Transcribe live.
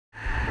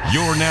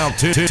You're now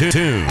tuned into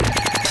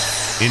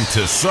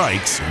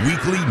pSyk's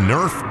weekly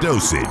Nerf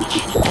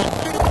dosage.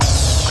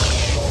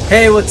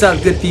 Hey, what's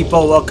up, good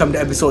people? Welcome to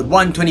episode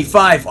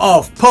 125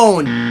 of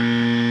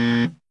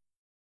Pwn.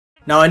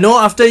 Now, I know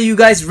after you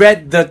guys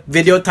read the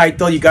video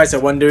title, you guys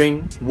are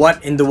wondering,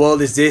 what in the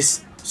world is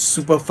this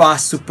super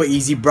fast, super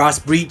easy Brass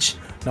Breech?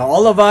 Now,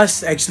 all of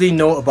us actually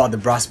know about the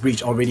Brass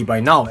Breech already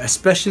by now,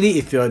 especially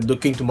if you're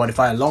looking to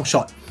modify a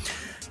Longshot.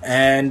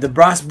 And the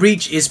Brass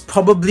Breech is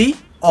probably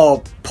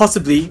or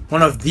possibly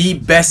one of the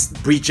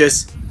best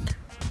breeches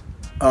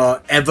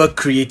ever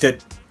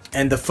created.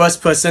 And the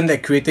first person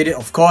that created it,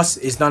 of course,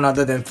 is none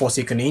other than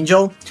Forsaken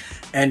Angel,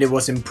 and it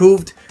was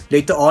improved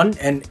later on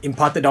and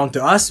imparted down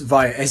to us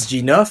via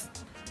SG Nerf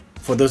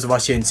for those of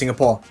us here in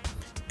Singapore.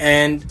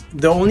 And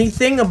the only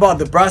thing about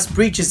the Brass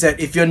Breech is that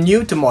if you're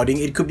new to modding,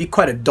 it could be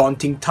quite a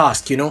daunting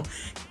task, you know,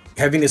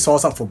 having the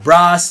source up for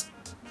brass,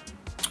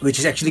 which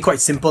is actually quite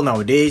simple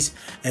nowadays,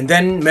 and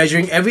then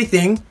measuring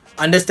everything,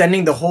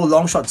 understanding the whole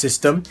Longshot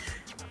system,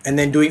 and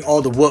then doing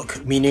all the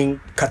work, meaning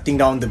cutting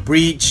down the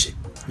breech,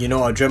 you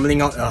know, or dremeling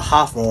out a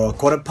half or a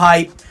quarter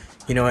pipe,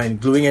 you know, and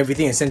gluing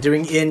everything and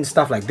centering in,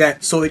 stuff like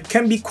that. So it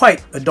can be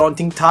quite a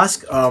daunting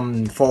task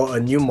for a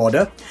new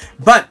modder.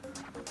 But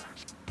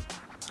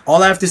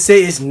all I have to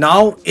say is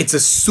now it's a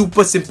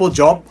super simple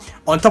job.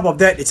 On top of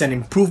that, it's an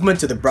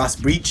improvement to the Brass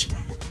Breech.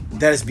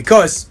 That is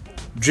because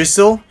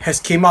Drizzle has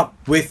came up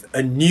with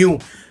a new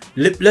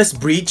Lipless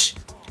Breech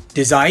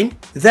design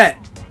that,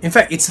 in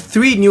fact, it's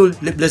 3 new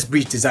Lipless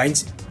Breech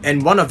designs,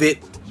 and one of it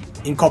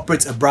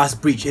incorporates a Brass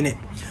Breech in it.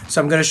 So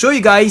I'm going to show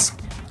you guys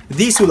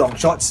these 2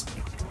 Longshots,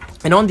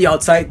 and on the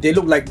outside they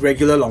look like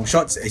regular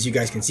Longshots, as you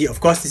guys can see. Of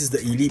course, this is the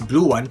Elite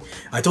Blue one.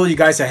 I told you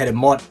guys I had a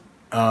mod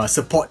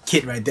support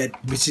kit right there,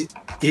 which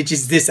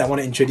is this I want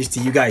to introduce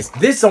to you guys.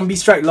 This Zombie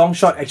Strike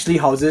Longshot actually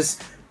houses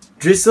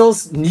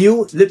Drizzle's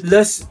new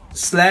Lipless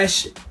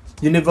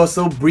 /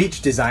 Universal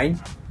Breech design.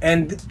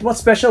 And what's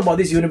special about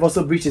this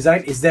Universal Breech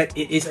design is that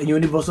it is a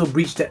Universal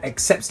Breech that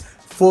accepts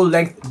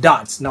full-length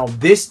darts. Now,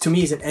 this to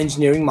me is an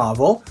engineering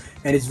marvel,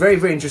 and it's very,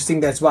 very interesting.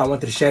 That's why I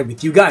wanted to share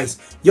with you guys.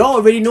 You all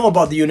already know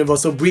about the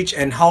Universal Breech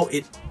and how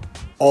it,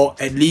 or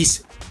at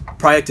least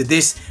prior to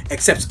this,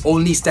 accepts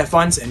only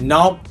Stephans, and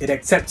now it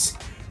accepts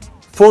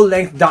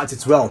full-length darts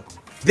as well.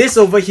 This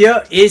over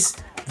here is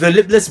the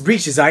Lipless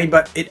Breech design,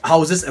 but it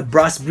houses a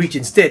Brass Breech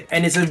instead,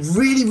 and it's a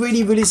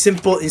really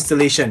simple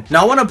installation.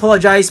 Now, I want to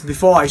apologize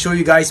before I show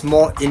you guys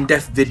more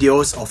in-depth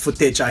videos or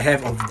footage I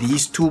have of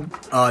these 2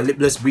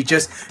 Lipless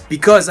Breeches,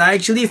 because I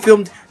actually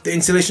filmed the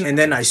installation and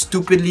then I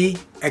stupidly,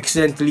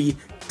 accidentally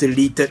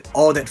deleted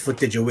all that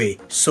footage away.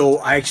 So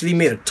I actually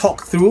made a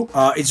talk through.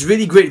 It's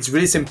really great, it's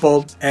really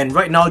simple, and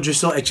right now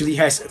Drizzle actually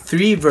has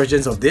 3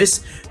 versions of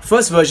this.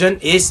 First version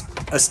is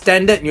a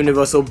standard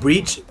Universal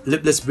Breech,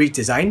 Lipless Breech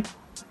design.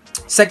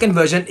 Second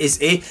version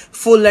is a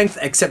full-length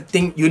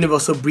accepting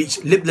Universal Breech,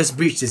 Lipless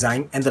Breech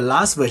design, and the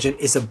last version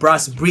is a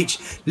Brass Breech,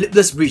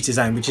 Lipless Breech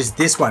design, which is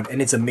this one,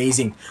 and it's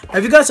amazing. Now,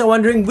 if you guys are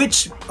wondering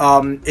which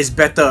is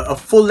better, a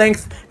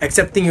full-length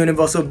accepting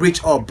Universal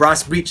Breech or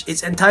Brass Breech,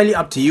 it's entirely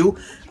up to you.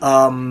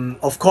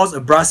 Of course, a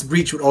Brass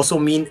Breech would also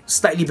mean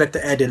slightly better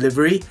air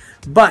delivery,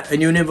 but a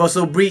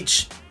Universal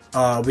Breech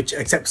which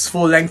accepts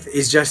full length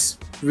is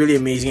just really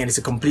amazing, and it's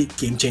a complete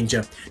game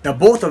changer. Now,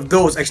 both of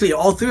those, actually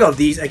all 3 of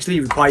these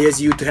actually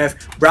requires you to have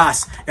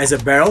brass as a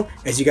barrel.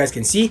 As you guys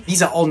can see,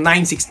 these are all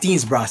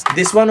 9/16 brass.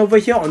 This one over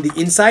here on the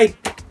inside,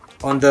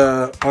 on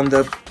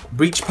the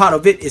breech part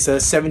of it, is a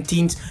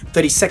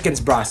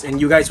 17/32 brass, and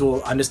you guys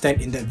will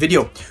understand in that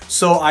video.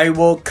 So I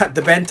will cut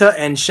the banter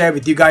and share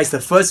with you guys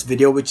the first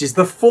video, which is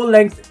the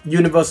full-length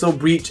Universal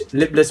Breech,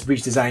 Lipless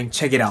Breech design.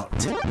 Check it out.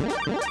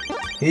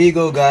 Here you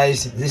go,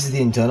 guys. This is the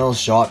internal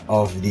shot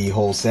of the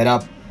whole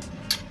setup.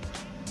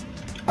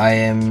 I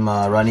am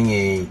running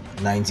a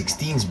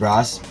 9/16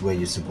 brass, where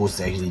you're supposed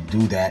to actually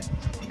do that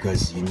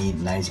because you need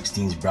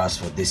 9/16 brass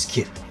for this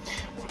kit,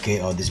 okay,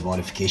 or this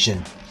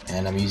modification.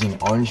 And I'm using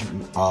orange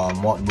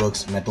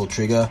Modworks metal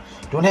trigger.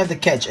 Don't have the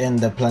catch and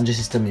the plunger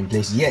system in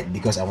place yet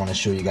because I want to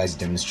show you guys a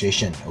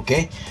demonstration,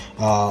 okay?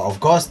 Of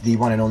course, the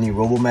one and only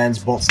Roboman's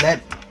bolt sled.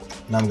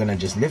 Now I'm gonna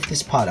just lift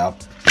this part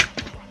up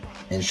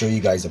and show you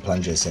guys the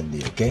plunger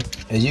assembly, okay?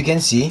 As you can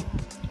see,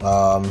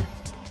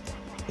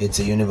 it's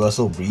a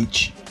Universal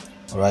Breech.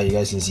 Alright, you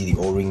guys can see the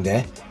O-ring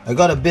there. I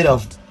got a bit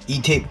of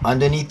E-tape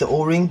underneath the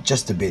O-ring,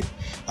 just a bit.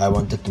 I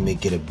wanted to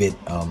make it a bit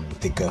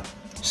thicker.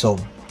 So,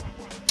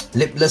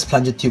 lipless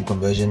plunger tube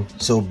conversion.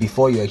 So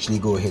before you actually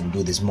go ahead and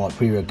do this mod,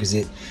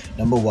 prerequisite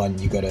number 1,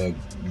 you gotta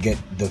get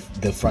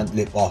the front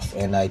lip off,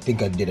 and I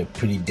think I did a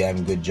pretty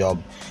damn good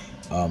job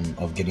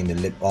of getting the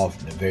lip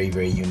off in a very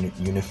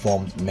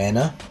uniform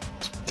manner,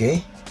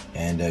 okay?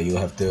 And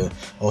you'll have to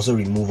also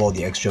remove all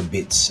the extra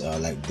bits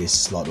like this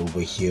slot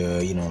over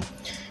here, you know,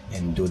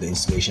 and do the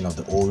installation of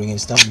the O-ring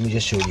and stuff. Let me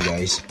just show you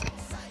guys.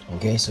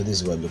 Okay, so this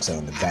is what it looks like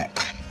on the back.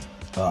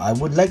 I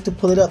would like to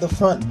pull it out the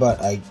front,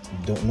 but I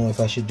don't know if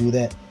I should do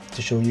that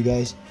to show you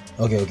guys.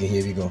 Okay,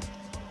 here we go.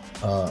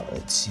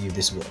 Let's see if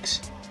this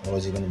works. Or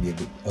is it gonna be a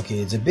bit... Okay,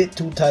 it's a bit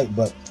too tight,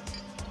 but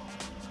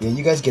yeah,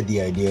 you guys get the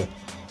idea.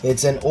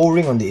 it's an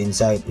O-ring on the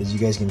inside, as you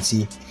guys can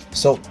see.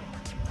 So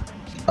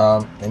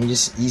let me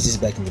just ease this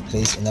back into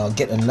place, and I'll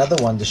get another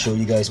one to show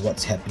you guys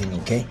what's happening.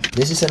 Okay,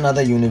 this is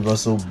another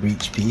universal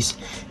breech piece.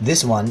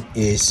 This one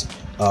is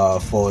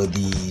for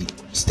the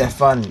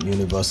Stefan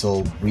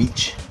universal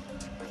breech,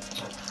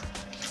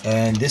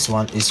 and this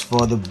one is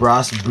for the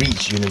Brass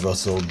Breech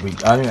universal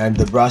breech. I mean,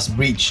 the Brass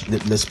Breech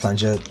lipless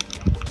plunger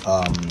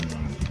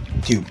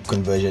tube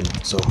conversion.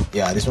 So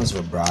yeah, this one's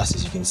for brass.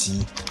 As you can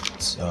see,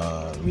 it's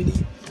really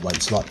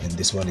wide slot, and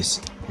this one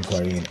is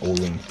requiring an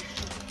O-ring.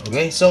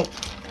 Okay, so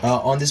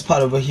on this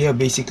part over here,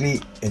 basically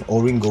an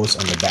O-ring goes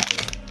on the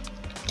back.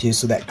 Okay,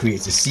 so that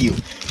creates a seal,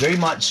 very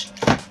much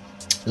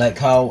like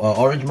how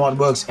Orange Mod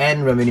Works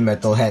and Remedy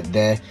Metal had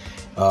their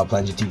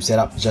plunger tube set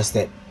up, just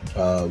that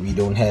we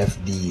don't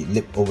have the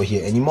lip over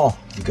here anymore,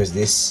 because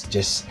this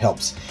just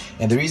helps.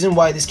 And the reason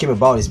why this came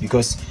about is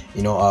because,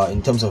 you know,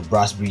 in terms of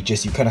brass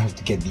breeches, you kind of have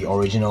to get the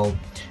original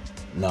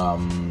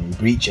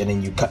breech, and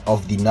then you cut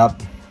off the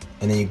nub,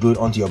 and then you glue it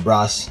onto your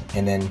brass.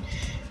 And then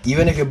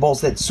even if your bolt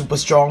sled's super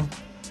strong,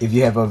 if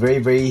you have a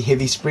very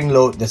heavy spring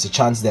load, there's a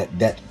chance that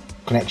that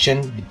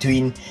connection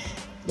between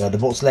the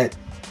bolt sled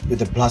with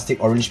the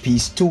plastic orange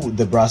piece to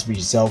the brass breech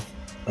itself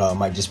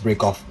might just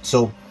break off.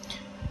 So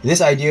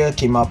this idea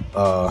came up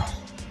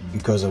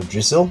because of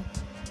Drizzle,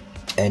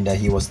 and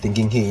he was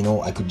thinking, hey, you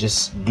know, I could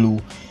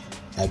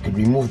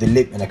remove the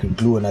lip and I could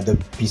glue another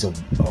piece of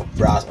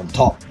brass on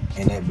top,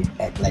 and that would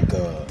act like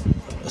a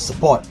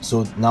support.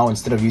 So now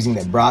instead of using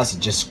that brass, he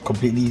just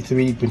completely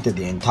 3D printed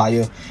the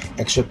entire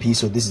extra piece.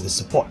 So this is the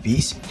support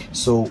piece,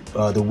 so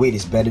the weight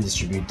is better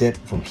distributed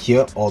from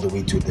here all the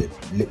way to the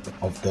lip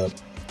of the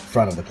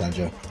front of the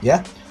plunger.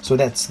 Yeah, so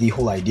that's the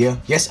whole idea.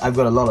 Yes, I've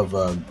got a lot of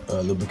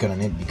lubricant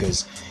on it,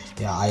 because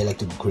yeah, I like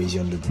to go crazy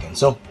on lubricant.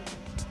 So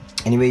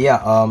anyway,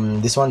 yeah,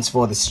 this one's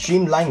for the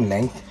streamline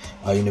length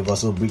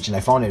universal breech, and I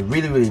found it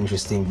really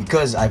interesting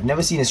because I've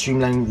never seen a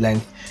streamline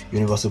length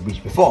universal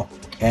breech before.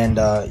 And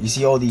you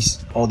see all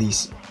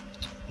these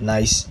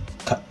nice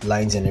cut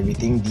lines and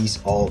everything. These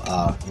all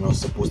are, you know,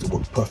 supposed to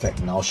work perfect,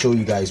 and I'll show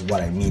you guys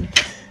what I mean.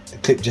 The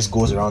clip just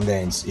goes around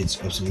there, and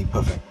it's absolutely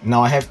perfect.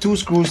 Now I have two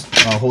screws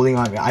holding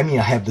on. I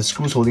have the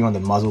screws holding on the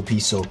muzzle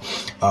piece, so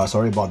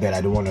sorry about that.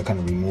 I don't want to kind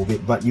of remove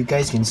it, but you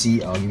guys can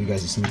see. I'll give you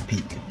guys a sneak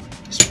peek.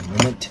 Just a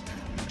moment.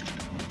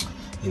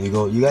 Here we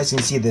go. You guys can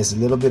see there's a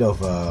little bit of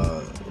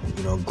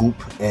you know, goop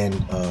and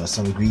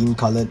some green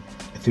colored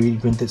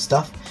 3D printed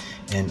stuff,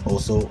 and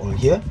also on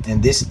here.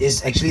 And this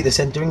is actually the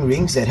centering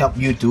rings that help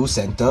you to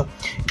center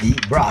the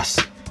brass.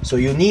 So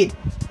you need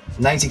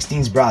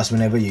 9/16 brass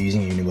whenever you're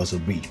using a universal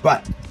breech,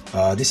 but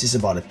this is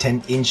about a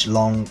 10-inch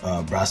long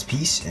brass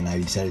piece, and I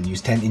decided to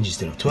use 10-inch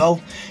instead of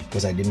 12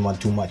 because I didn't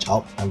want too much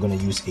out. I'm going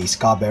to use a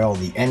scar barrel on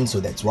the end, so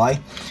that's why.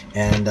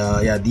 And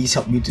yeah, these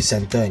help you to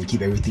center and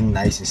keep everything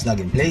nice and snug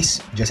in place.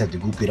 You just have to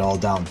goop it all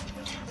down.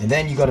 And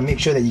then you got to make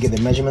sure that you get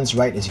the measurements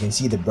right. As you can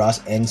see, the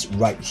brass ends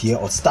right here,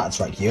 or starts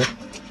right here,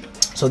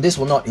 so this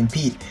will not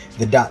impede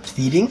the dart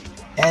feeding,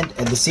 and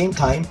at the same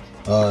time,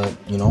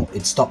 you know,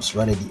 it stops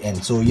right at the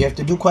end. So you have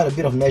to do quite a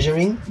bit of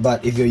measuring,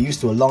 but if you're used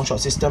to a Longshot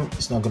system,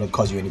 it's not going to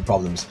cause you any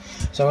problems.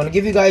 So I'm going to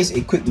give you guys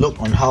a quick look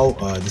on how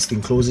this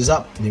thing closes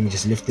up. Let me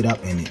just lift it up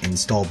and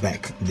install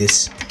back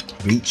this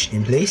breech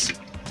in place.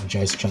 I'm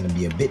just trying to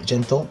be a bit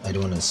gentle. I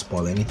don't want to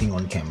spoil anything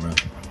on camera.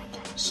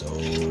 So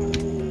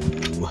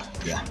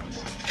yeah,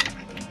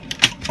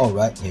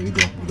 alright, here we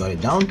go. We got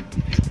it down,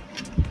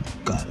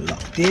 got it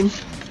locked in,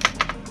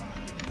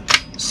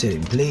 set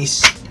in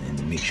place,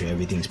 and make sure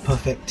everything's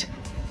perfect.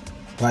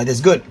 Right,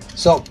 that's good.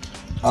 So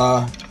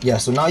yeah,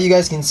 so now you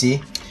guys can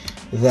see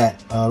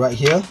that right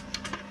here,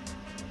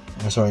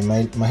 sorry,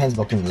 my hand's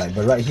blocking the light,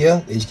 but right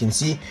here, as you can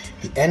see,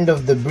 the end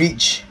of the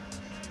breech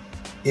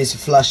is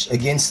flush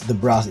against the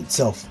brass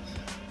itself,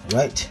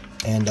 right?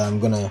 And I'm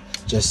gonna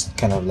just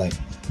kind of like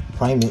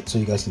prime it so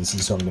you guys can see.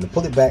 So I'm gonna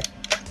pull it back.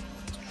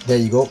 There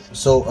you go.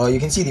 So you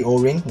can see the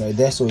O-ring right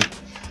there, so it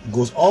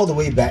goes all the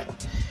way back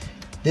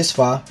this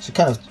far, so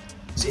kind of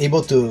is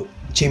able to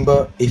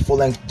chamber a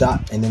full-length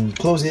dart, and then you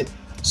close it,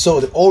 so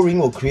the O-ring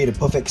will create a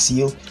perfect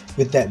seal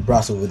with that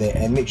brass over there.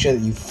 And make sure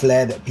that you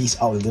flare that piece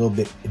out a little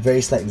bit,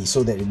 very slightly,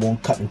 so that it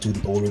won't cut into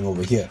the O-ring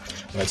over here.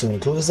 Right, so when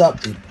it closes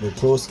up, it will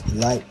close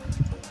like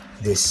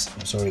this.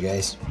 I'm sorry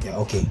guys, yeah,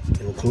 okay,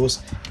 it will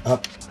close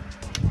up.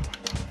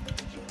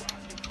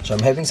 So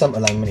I'm having some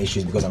alignment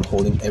issues because I'm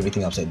holding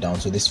everything upside down,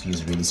 so this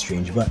feels really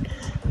strange, but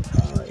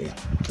yeah,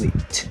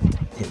 wait,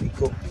 there we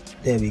go,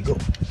 there we go.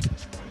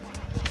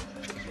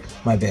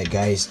 My bad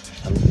guys,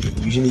 I'm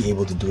usually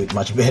able to do it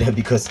much better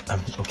because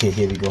I'm okay.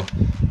 Here we go.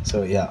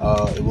 So yeah,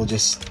 it will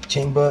just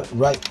chamber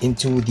right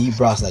into the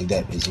brass like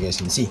that, as you guys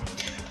can see.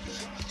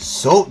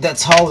 So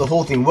that's how the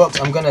whole thing works.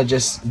 I'm gonna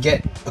just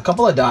get a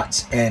couple of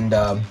darts and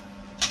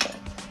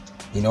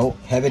you know,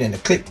 have it in a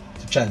clip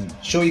to try and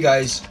show you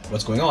guys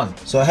what's going on.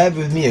 So I have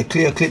with me a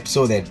clear clip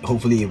so that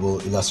hopefully it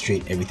will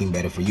illustrate everything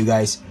better for you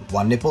guys.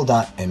 One nipple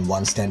dart and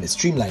one standard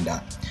streamline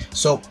dart.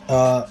 So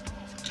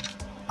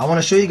I want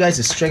to show you guys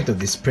the strength of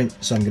this print,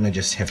 so I'm gonna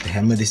just have to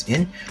hammer this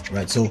in.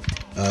 Right, so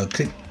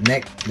clip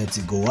neck, lets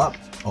it go up,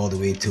 all the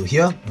way to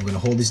here. I'm gonna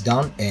hold this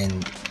down,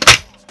 and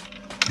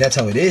that's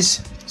how it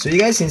is. So you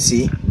guys can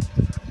see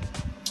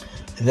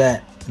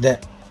that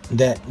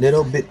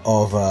little bit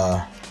of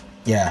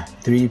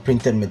 3D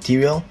printed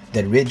material,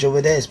 that ridge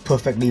over there is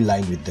perfectly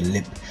lined with the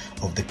lip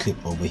of the clip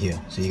over here.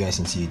 So you guys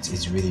can see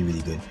it's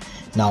really good.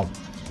 Now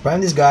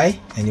prime this guy,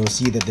 and you'll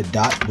see that the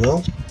dart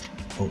will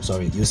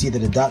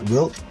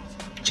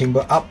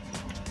chamber up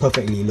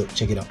perfectly. Look,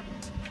 check it out.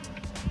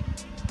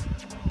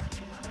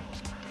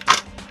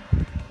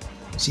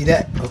 See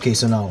that? Okay,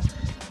 so now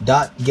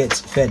dart gets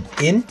fed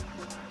in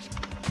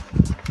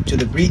to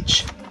the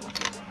breech.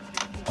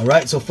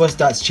 Alright, so first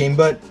dart's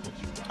chambered.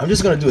 I'm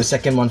just gonna do a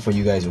second one for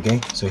you guys, okay?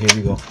 So here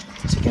we go.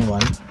 Second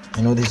one.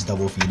 I know this is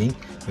double feeding,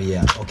 but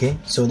yeah, okay.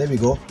 So there we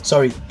go.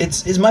 Sorry,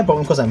 it's my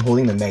problem because I'm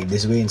holding the mag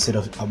this way instead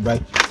of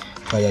upright.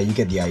 But yeah, you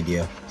get the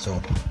idea.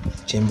 So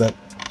chambered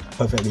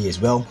perfectly as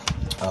well.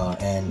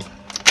 And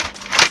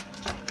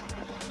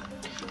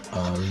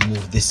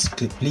remove this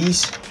clip,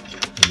 please.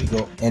 There we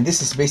go. And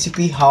this is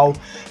basically how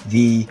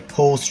the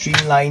whole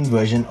streamlined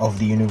version of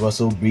the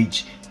Universal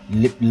Breech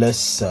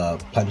Lipless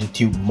plunger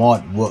tube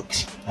mod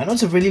works. I know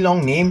it's a really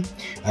long name.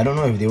 I don't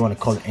know if they want to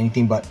call it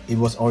anything, but it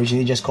was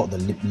originally just called the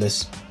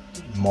Lipless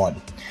mod.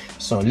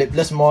 So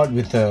Lipless mod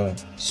with a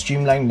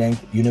streamlined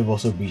length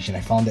Universal Breech, and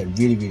I found that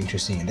really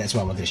interesting, and that's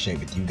why I wanted to share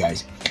it with you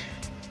guys.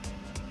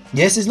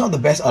 Yes, it's not the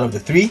best out of the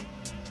three.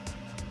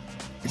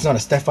 It's not a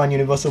Stefan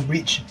Universal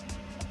Breech.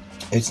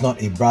 It's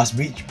not a Brass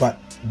Breech, but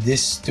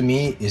this to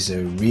me is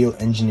a real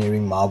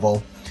engineering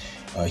marvel,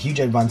 a huge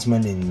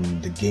advancement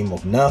in the game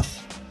of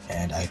Nerf,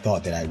 and I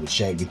thought that I would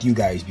share it with you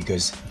guys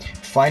because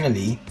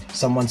finally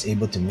someone's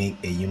able to make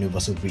a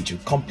Universal Breech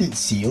with complete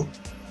seal.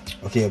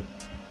 Okay, a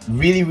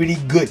really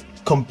good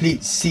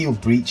complete seal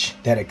breech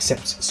that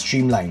accepts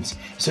streamlines.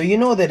 So you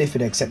know that if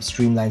it accepts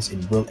streamlines,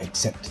 it will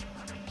accept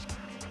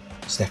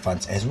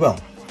Stefan's as well.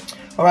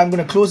 Alright, I'm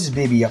gonna close this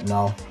baby up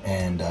now,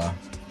 and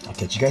I'll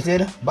catch you guys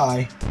later.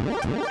 Bye.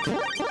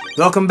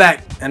 Welcome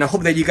back, and I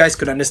hope that you guys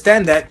could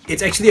understand that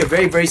it's actually a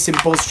very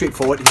simple,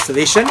 straightforward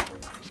installation,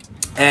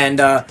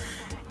 and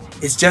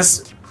it's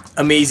just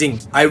amazing.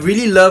 I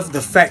really love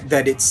the fact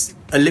that it's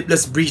a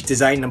lipless breech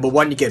design. Number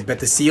one, you get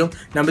better seal.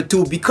 Number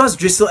two, because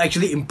Drizzle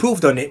actually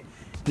improved on it,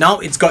 now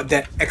it's got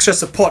that extra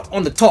support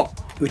on the top,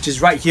 which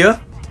is right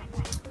here,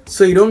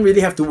 so you don't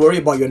really have to worry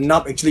about your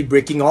knob actually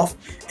breaking off.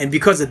 And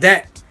because of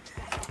that,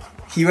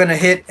 he went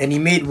ahead and he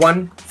made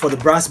one for the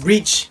Brass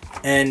Breech,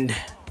 and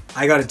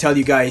I gotta tell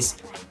you guys,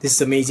 this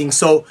is amazing.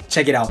 So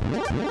check it out.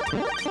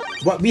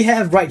 What we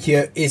have right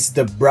here is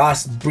the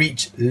Brass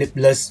Breech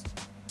Lipless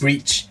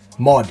Breech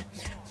mod.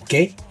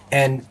 Okay,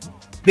 and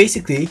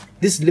basically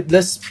this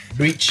Lipless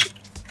Breech,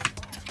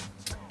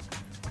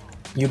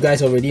 you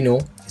guys already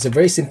know, it's a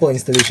very simple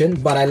installation,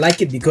 but I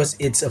like it because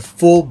it's a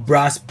full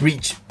brass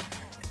breech.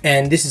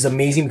 And this is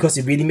amazing because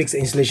it really makes the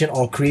installation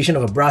or creation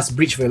of a brass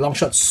breech for a long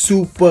shot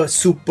super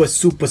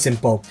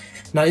simple.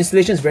 Now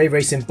installation is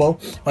very simple.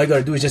 All you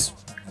gotta do is just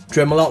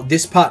Dremel out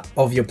this part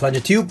of your plunger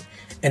tube,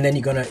 and then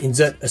you're gonna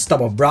insert a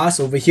stub of brass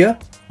over here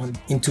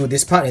into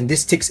this part, and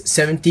this takes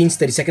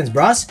 17/32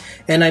 brass.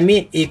 And I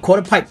made a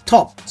quarter pipe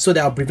top so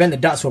that I'll prevent the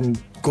darts from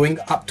going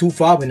up too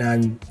far when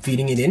I'm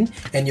feeding it in.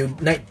 And you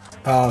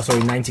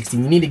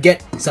 916. You need to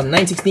get some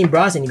 916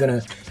 brass, and you're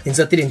gonna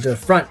insert it into the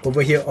front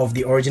over here of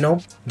the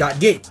original dart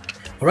gate.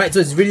 Alright, so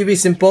it's really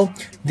simple.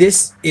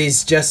 This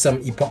is just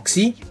some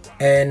epoxy,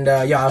 and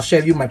yeah, I'll share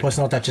with you my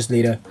personal touches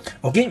later.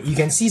 Okay, you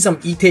can see some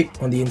E-tape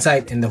on the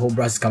inside, and the whole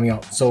brass is coming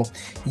out. So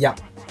yeah.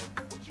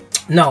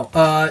 Now,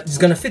 just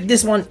gonna fit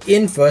this one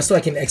in first so I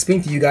can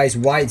explain to you guys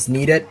why it's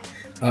needed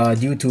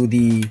due to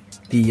the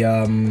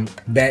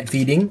bad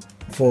feeding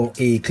for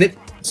a clip.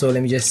 So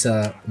let me just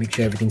make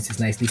sure everything sits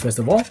nicely first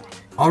of all.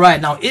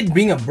 Alright, now it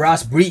being a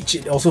brass breech,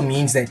 it also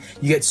means that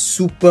you get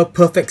super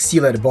perfect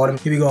seal at the bottom.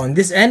 Here we go, on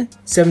this end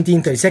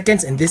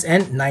 17/32, and this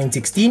end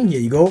 916. Here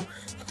you go.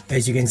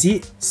 As you can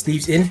see,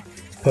 sleeves in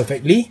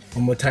perfectly.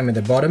 One more time at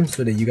the bottom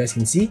so that you guys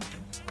can see.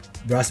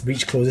 Brass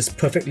breech closes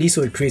perfectly,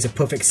 so it creates a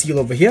perfect seal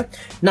over here.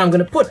 Now I'm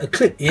gonna put a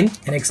clip in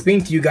and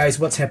explain to you guys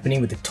what's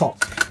happening with the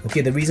top.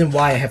 Okay, the reason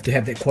why I have to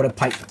have that quarter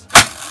pipe.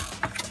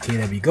 Okay,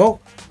 there we go.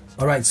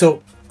 Alright,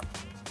 so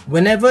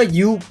whenever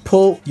you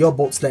pull your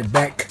bolt sled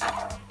back,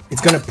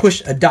 it's gonna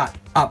push a dart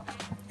up,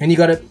 and you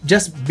gotta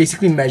just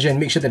basically measure and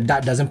make sure the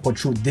dart doesn't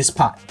protrude this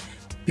part.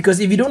 Because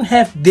if you don't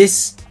have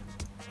this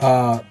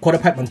quarter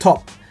pipe on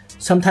top,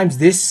 sometimes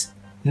this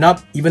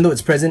knob, even though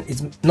it's present,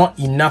 it's not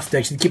enough to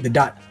actually keep the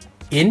dart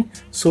in,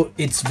 so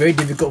it's very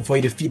difficult for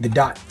you to feed the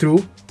dart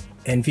through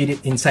and feed it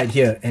inside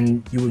here,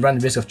 and you would run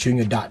the risk of chewing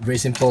your dart. Very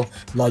simple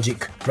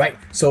logic, right?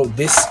 So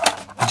this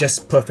is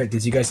just perfect,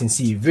 as you guys can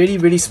see.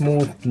 Really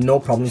smooth, no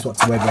problems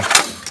whatsoever.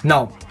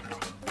 Now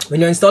when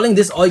you're installing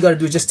this, all you gotta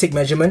do is just take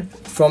measurement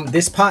from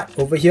this part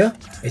over here.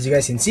 As you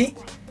guys can see,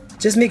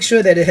 just make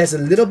sure that it has a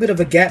little bit of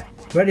a gap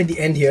right at the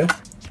end here.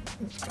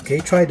 Okay,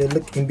 try to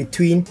look in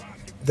between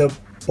the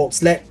bolt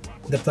sled,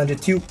 the plunger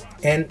tube,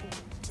 and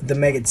the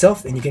mag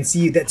itself, and you can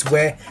see that's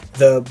where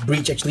the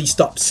breech actually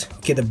stops.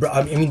 Okay,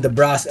 the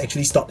brass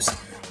actually stops.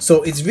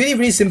 So it's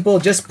really simple.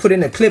 Just put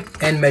in a clip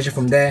and measure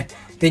from there.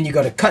 Then you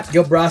gotta cut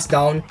your brass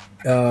down.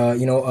 There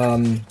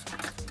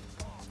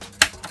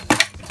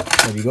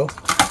we go.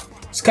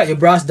 Just cut your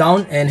brass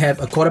down and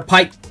have a quarter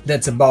pipe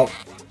that's about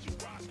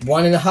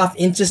 1.5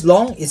 inches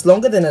long. It's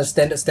longer than a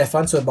standard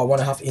Stefan, so about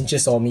 1.5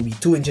 inches or maybe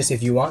 2 inches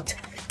if you want.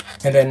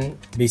 And then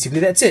basically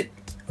that's it.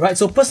 Right,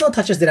 so personal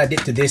touches that I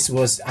did to this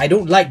was I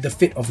don't like the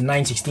fit of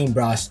 9/16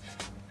 brass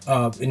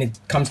when it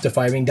comes to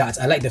firing darts.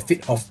 I like the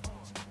fit of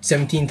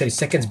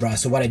 17/32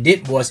 brass. So what I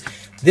did was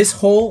this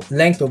whole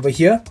length over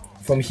here,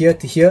 from here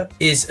to here,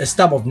 is a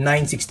stub of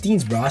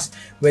 9/16 brass,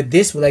 where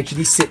this will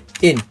actually sit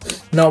in.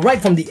 Now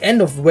right from the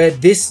end of where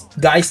this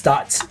guy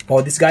starts,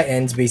 or this guy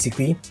ends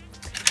basically,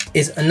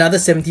 is another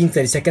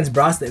 17/32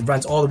 brass that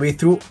runs all the way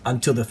through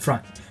until the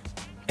front.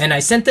 And I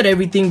centered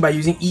everything by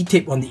using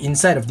E-tape on the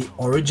inside of the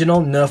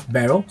original Nerf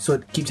barrel, so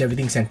it keeps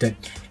everything centered.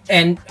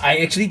 And I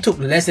actually took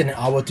less than an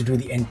hour to do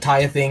the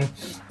entire thing,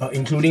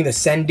 including the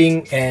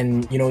sanding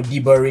and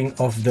deburring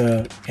of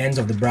the ends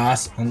of the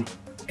brass on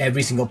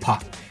every single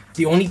part.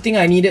 The only thing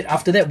I needed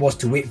after that was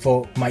to wait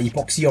for my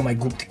epoxy or my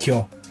goop to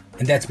cure,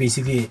 and that's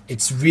basically it.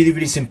 It's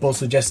really simple.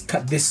 So just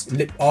cut this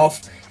lip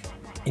off,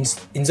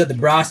 insert the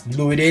brass,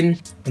 glue it in,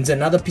 insert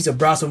another piece of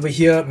brass over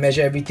here,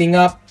 measure everything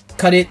up,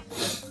 cut it,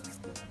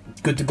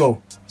 good to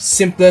go.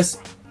 Simplest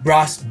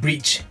brass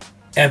breech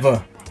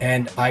ever.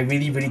 And I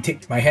really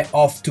take my hat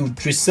off to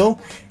Drizzle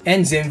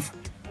and Zinf.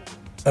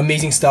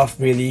 Amazing stuff,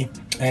 really.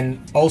 And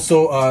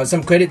also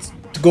some credits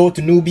to go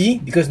to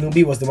Newbie, because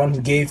Newbie was the one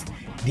who gave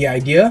the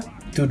idea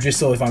to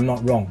Drizzle, if I'm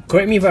not wrong.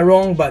 Correct me if I'm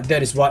wrong, but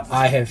that is what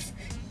I have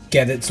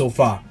gathered so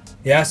far.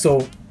 Yeah,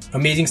 so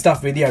amazing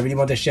stuff, really. I really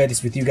want to share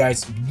this with you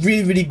guys.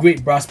 Really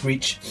great brass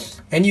breech.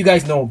 And you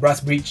guys know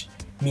brass breech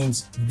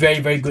means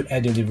very good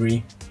air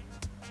delivery.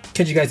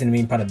 Catch you guys in the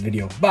main part of the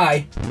video.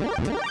 Bye!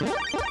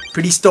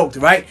 Pretty stoked,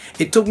 right?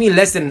 It took me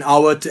less than an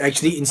hour to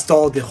actually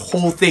install the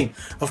whole thing.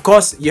 Of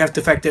course, you have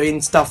to factor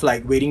in stuff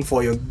like waiting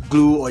for your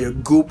glue or your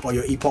goop or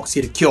your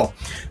epoxy to cure.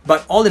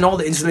 But all in all,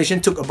 the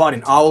installation took about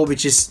an hour,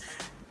 which is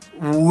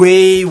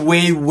way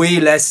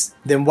less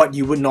than what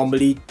you would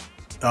normally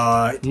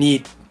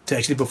need to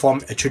actually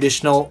perform a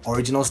traditional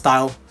original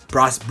style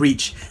brass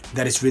breech.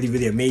 That is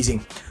really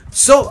amazing.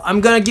 So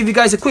I'm gonna give you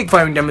guys a quick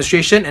firing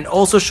demonstration and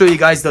also show you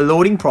guys the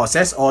loading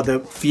process or the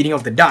feeding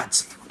of the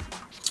darts.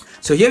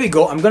 So here we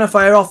go. I'm gonna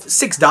fire off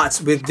 6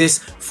 darts with this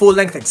full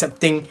length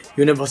accepting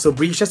universal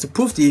breech, just to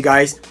prove to you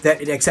guys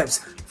that it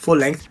accepts full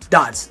length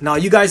darts. Now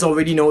you guys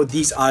already know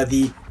these are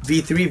the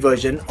V3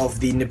 version of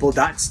the nipple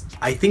darts.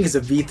 I think it's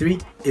a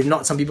V3. If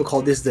not, some people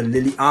call this the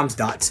Lily Arms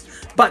darts.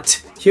 But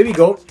here we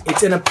go.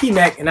 It's in a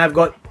pMag and I've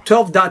got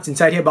 12 darts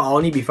inside here, but I'll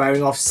only be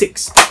firing off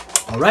 6.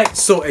 Alright,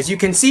 so as you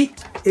can see,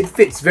 it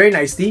fits very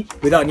nicely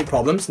without any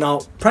problems.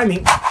 Now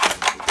priming,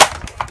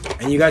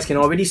 and you guys can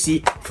already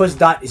see first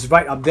dart is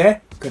right up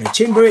there. Gonna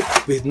chamber it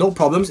with no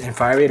problems and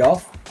fire it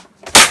off.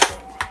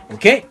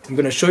 Okay, I'm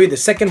gonna show you the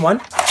second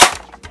one.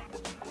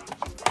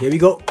 Here we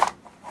go.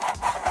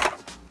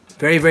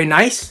 Very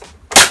nice.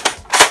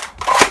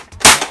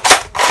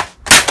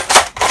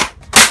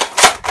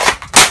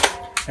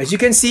 As you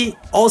can see,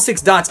 all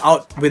 6 darts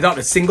out without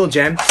a single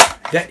jam.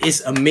 That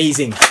is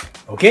amazing.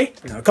 Okay,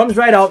 now it comes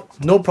right out,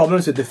 no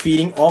problems with the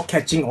feeding or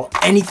catching or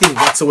anything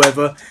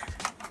whatsoever.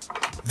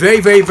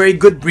 Very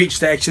good breech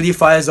that actually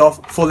fires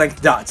off full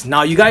length darts.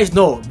 Now you guys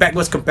know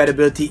backwards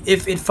compatibility.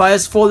 If it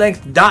fires full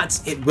length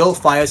darts, it will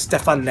fire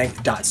Stefan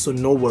length darts, so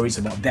no worries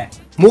about that.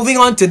 Moving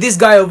on to this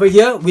guy over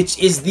here, which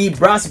is the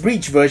brass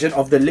breech version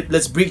of the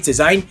Lipless Breech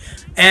design,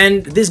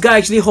 and this guy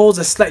actually holds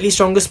a slightly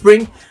stronger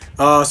spring.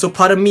 So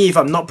pardon me if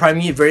I'm not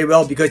priming it very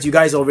well, because you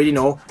guys already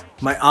know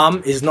my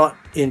arm is not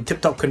in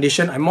tip-top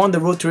condition. I'm on the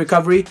road to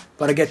recovery,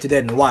 but I'll get to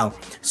that in a while.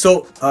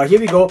 So here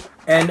we go.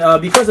 And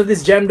because of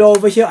this jam door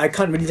over here, I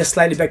can't really just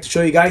slide it back to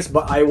show you guys,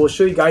 but I will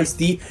show you guys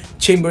the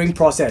chambering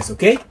process,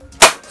 okay?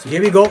 So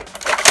here we go.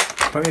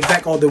 Prime it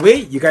back all the way.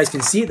 You guys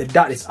can see the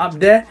dart is up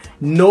there.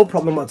 No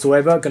problem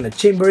whatsoever. Gonna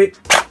chamber it.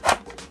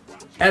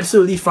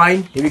 Absolutely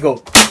fine. Here we go.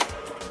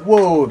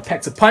 Whoa,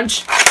 packs a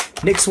punch.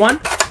 Next one.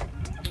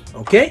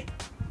 Okay,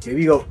 here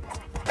we go.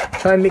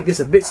 Try and make this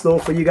a bit slow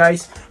for you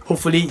guys.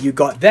 Hopefully you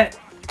got that.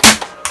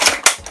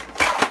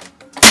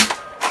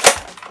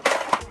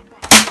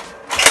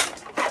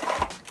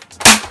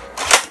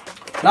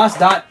 Last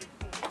dart.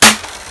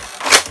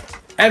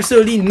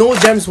 Absolutely no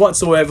jams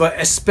whatsoever,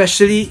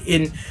 especially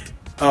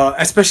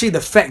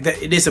the fact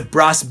that it is a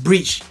brass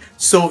breech.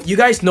 So you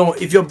guys know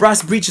if your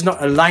brass breech is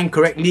not aligned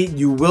correctly,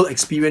 you will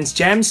experience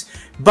jams.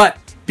 But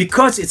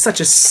because it's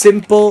such a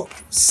simple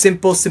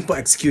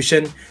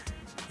execution,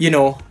 you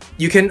know,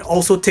 you can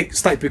also take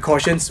slight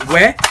precautions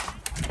where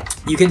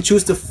you can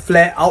choose to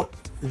flare out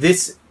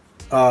this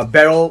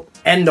barrel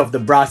end of the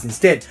brass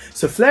instead.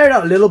 So flare it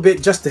out a little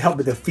bit just to help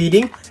with the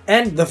feeding,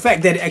 and the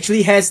fact that it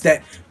actually has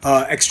that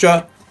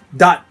extra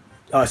dart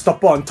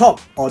stopper on top,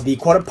 or the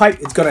quarter pipe,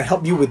 it's gonna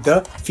help you with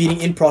the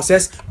feeding in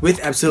process with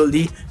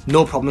absolutely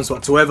no problems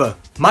whatsoever.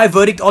 My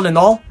verdict all in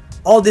all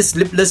these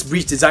Lipless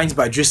Breech designs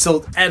by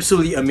Drizzle,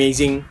 absolutely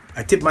amazing.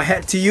 I tip my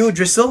hat to you,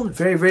 Drizzle.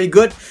 Very, very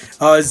good.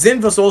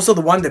 Zin was also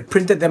the one that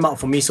printed them out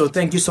for me. So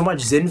thank you so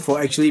much, Zin,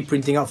 for actually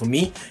printing out for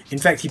me. In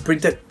fact, he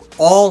printed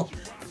all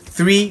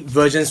 3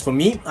 versions for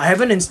me. I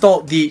haven't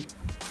installed the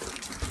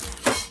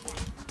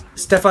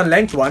Stefan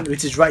length one,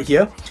 which is right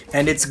here,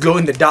 and it's glow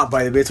in the dark,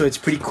 by the way, so it's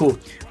pretty cool.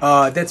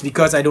 That's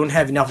because I don't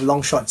have enough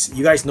long shots.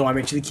 You guys know I'm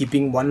actually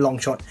keeping one long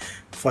shot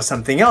for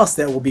something else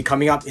that will be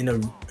coming up in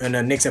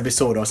a next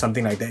episode or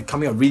something like that,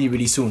 coming up really,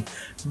 really soon.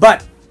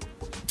 But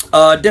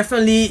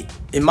definitely,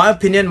 in my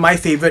opinion, my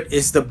favorite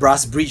is the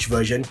Brass Breech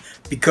version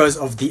because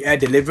of the air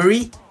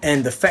delivery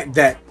and the fact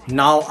that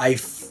now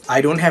I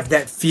don't have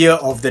that fear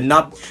of the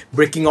nub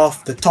breaking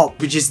off the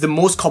top, which is the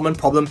most common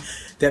problem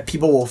that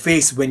people will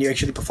face when you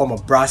actually perform a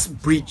Brass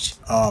Breech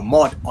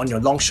mod on your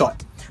long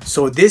shot.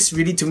 So this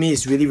really, to me,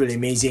 is really, really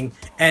amazing.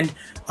 And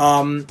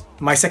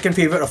my second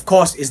favorite, of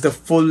course, is the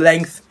full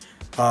length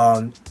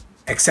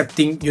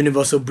accepting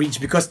universal breech,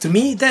 because to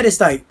me that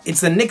is like,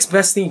 it's the next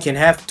best thing you can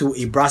have to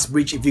a brass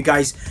breech if you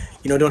guys,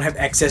 you know, don't have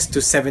access to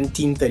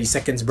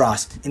 17/32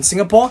 brass. In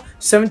Singapore,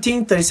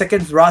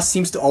 17/32 brass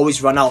seems to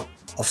always run out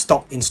of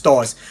stock in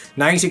stores.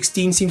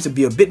 9/16 seems to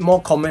be a bit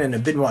more common and a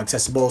bit more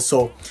accessible.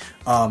 So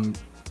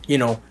you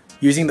know,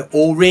 using the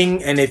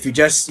O-ring, and if you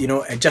just, you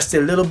know, adjust it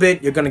a little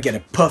bit, you're gonna get a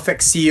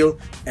perfect seal,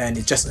 and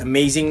it's just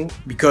amazing.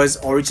 Because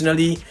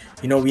originally,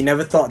 you know, we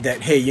never thought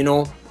that, hey, you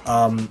know,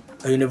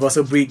 a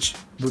universal breech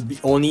would be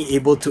only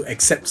able to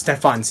accept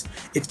Stefans.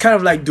 It's kind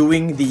of like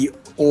doing the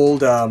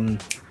old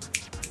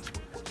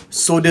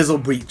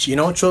Sodizzle breech, you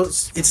know. So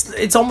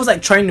it's almost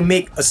like trying to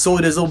make a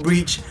Sodizzle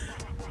breech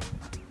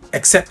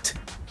accept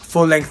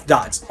full-length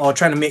darts, or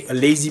trying to make a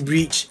lazy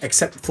breech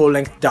accept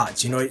full-length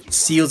darts. You know,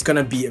 seal's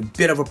gonna be a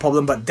bit of a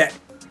problem, but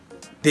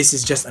this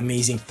is just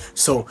amazing.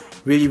 So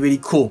really, really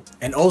cool.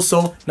 And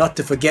also, not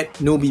to forget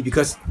Newbie,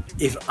 because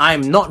if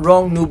I'm not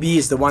wrong, Newbie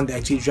is the one that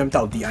actually dreamt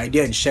out the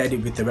idea and shared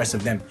it with the rest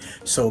of them.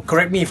 So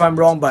correct me if I'm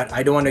wrong, but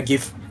I don't want to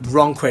give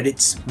wrong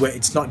credits where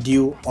it's not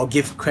due, or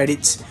give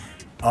credits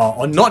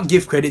or not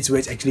give credits where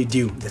it's actually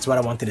due. That's what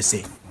I wanted to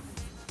say.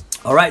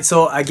 Alright,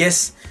 so I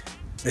guess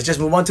let's just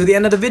move on to the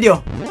end of the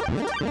video.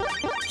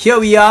 Here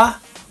we are.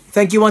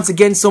 Thank you once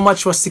again so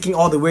much for sticking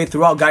all the way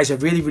throughout, guys. I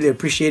really, really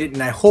appreciate it,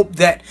 and I hope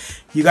that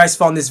you guys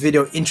found this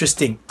video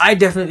interesting. I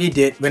definitely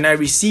did. When I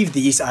received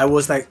these, I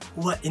was like,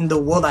 what in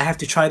the world? I have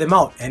to try them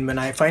out. And when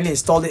I finally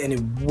installed it and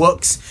it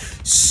works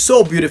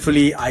so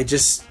beautifully, I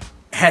just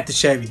had to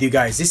share it with you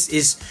guys. This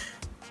is,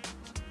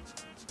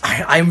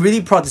 I'm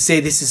really proud to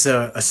say this is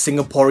a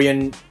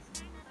Singaporean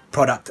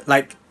product.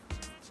 Like,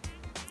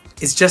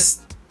 it's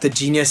just the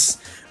genius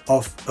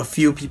of a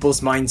few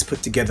people's minds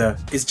put together.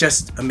 It's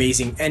just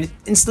amazing, and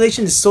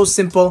installation is so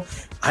simple.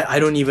 I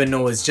don't even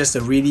know. It's just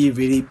a really,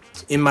 really,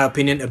 in my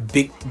opinion, a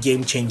big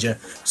game changer.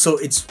 So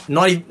it's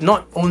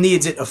not only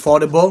is it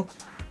affordable,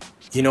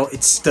 you know,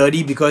 it's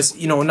sturdy, because,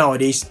 you know,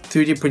 nowadays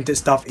 3D printed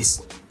stuff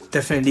is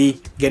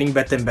definitely getting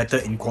better and better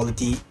in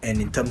quality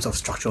and in terms of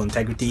structural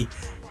integrity,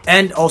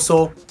 and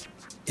also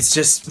it's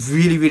just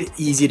really, really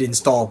easy to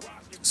install.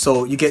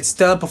 So you get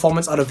stellar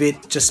performance out of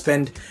it. Just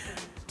spend,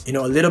 you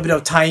know, a little bit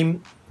of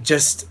time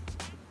just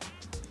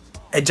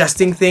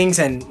adjusting things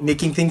and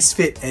making things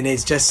fit, and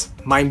it's just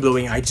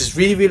mind-blowing. I just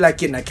really, really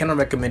like it, and I cannot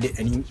recommend it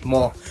any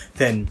more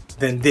than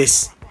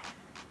this.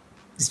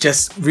 It's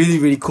just really,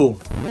 really cool.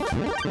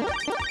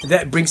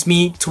 That brings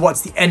me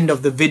towards the end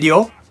of the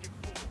video.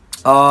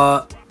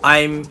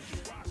 I'm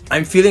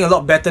feeling a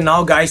lot better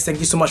now, guys. Thank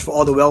you so much for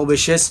all the well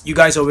wishes. You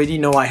guys already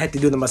know I had to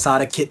do the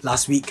Masada kit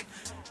last week,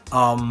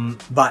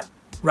 but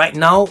right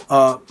now,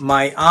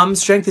 my arm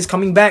strength is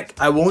coming back.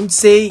 I won't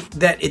say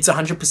that it's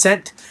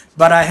 100%,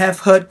 but I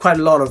have heard quite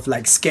a lot of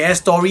like scare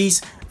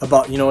stories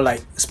about, you know,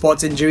 like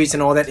sports injuries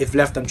and all that. If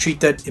left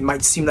untreated, it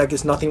might seem like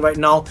it's nothing right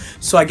now.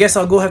 So I guess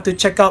I'll go have to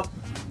check up,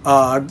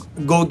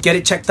 go get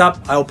it checked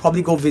up. I'll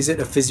probably go visit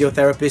a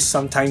physiotherapist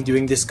sometime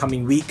during this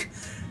coming week,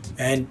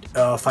 and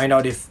find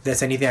out if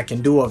there's anything I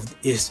can do,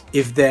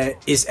 if there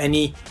is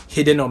any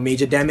hidden or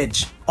major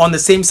damage. On the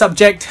same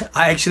subject,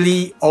 I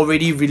actually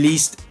already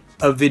released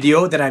a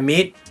video that I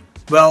made.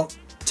 Well,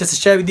 just to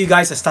share with you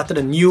guys, I started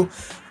a new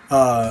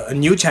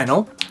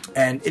channel,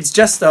 and it's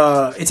just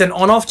it's an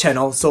on-off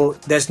channel, so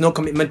there's no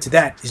commitment to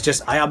that. It's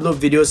just I upload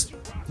videos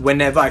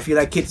whenever I feel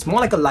like it. It's more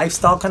like a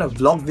lifestyle kind of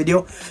vlog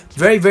video.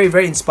 Very, very,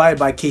 very inspired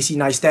by Casey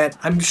Neistat.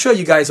 I'm sure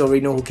you guys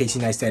already know who Casey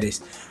Neistat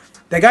is.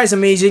 That guy's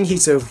amazing.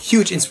 He's a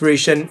huge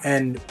inspiration,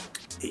 and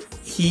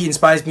he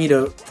inspires me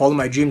to follow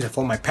my dreams and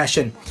follow my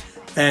passion.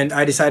 And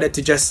I decided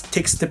to just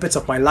take snippets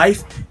of my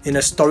life in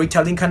a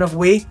storytelling kind of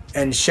way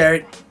and share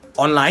it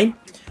online.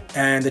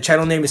 And the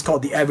channel name is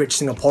called The Average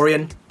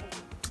Singaporean.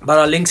 But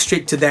I'll link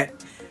straight to that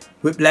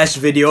whiplash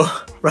video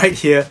right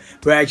here,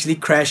 where I actually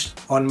crashed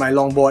on my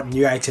longboard, and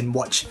you guys can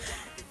watch.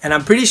 And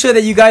I'm pretty sure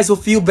that you guys will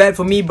feel bad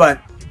for me,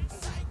 but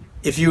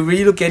if you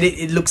really look at it,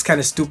 it looks kind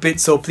of stupid.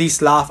 So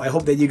please laugh. I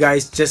hope that you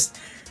guys just,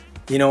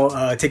 you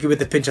know, take it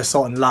with a pinch of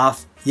salt and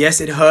laugh.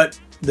 Yes, it hurt.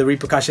 The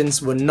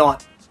repercussions were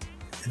not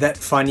that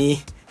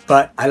funny,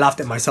 but I laughed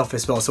at myself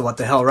as well, so what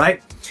the hell,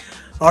 right?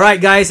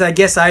 Alright guys, I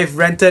guess I've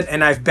ranted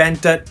and I've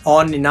bantered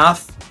on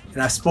enough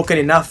and I've spoken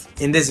enough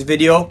in this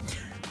video.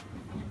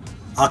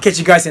 I'll catch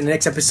you guys in the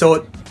next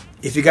episode.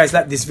 If you guys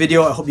like this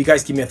video, I hope you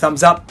guys give me a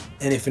thumbs up.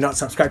 And if you're not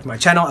subscribed to my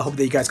channel, I hope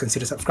that you guys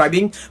consider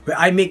subscribing, where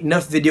I make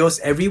Nerf videos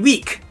every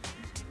week.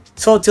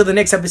 So till the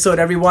next episode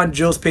everyone,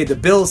 drills pay the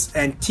bills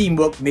and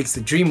teamwork makes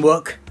the dream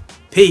work.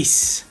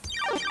 Peace.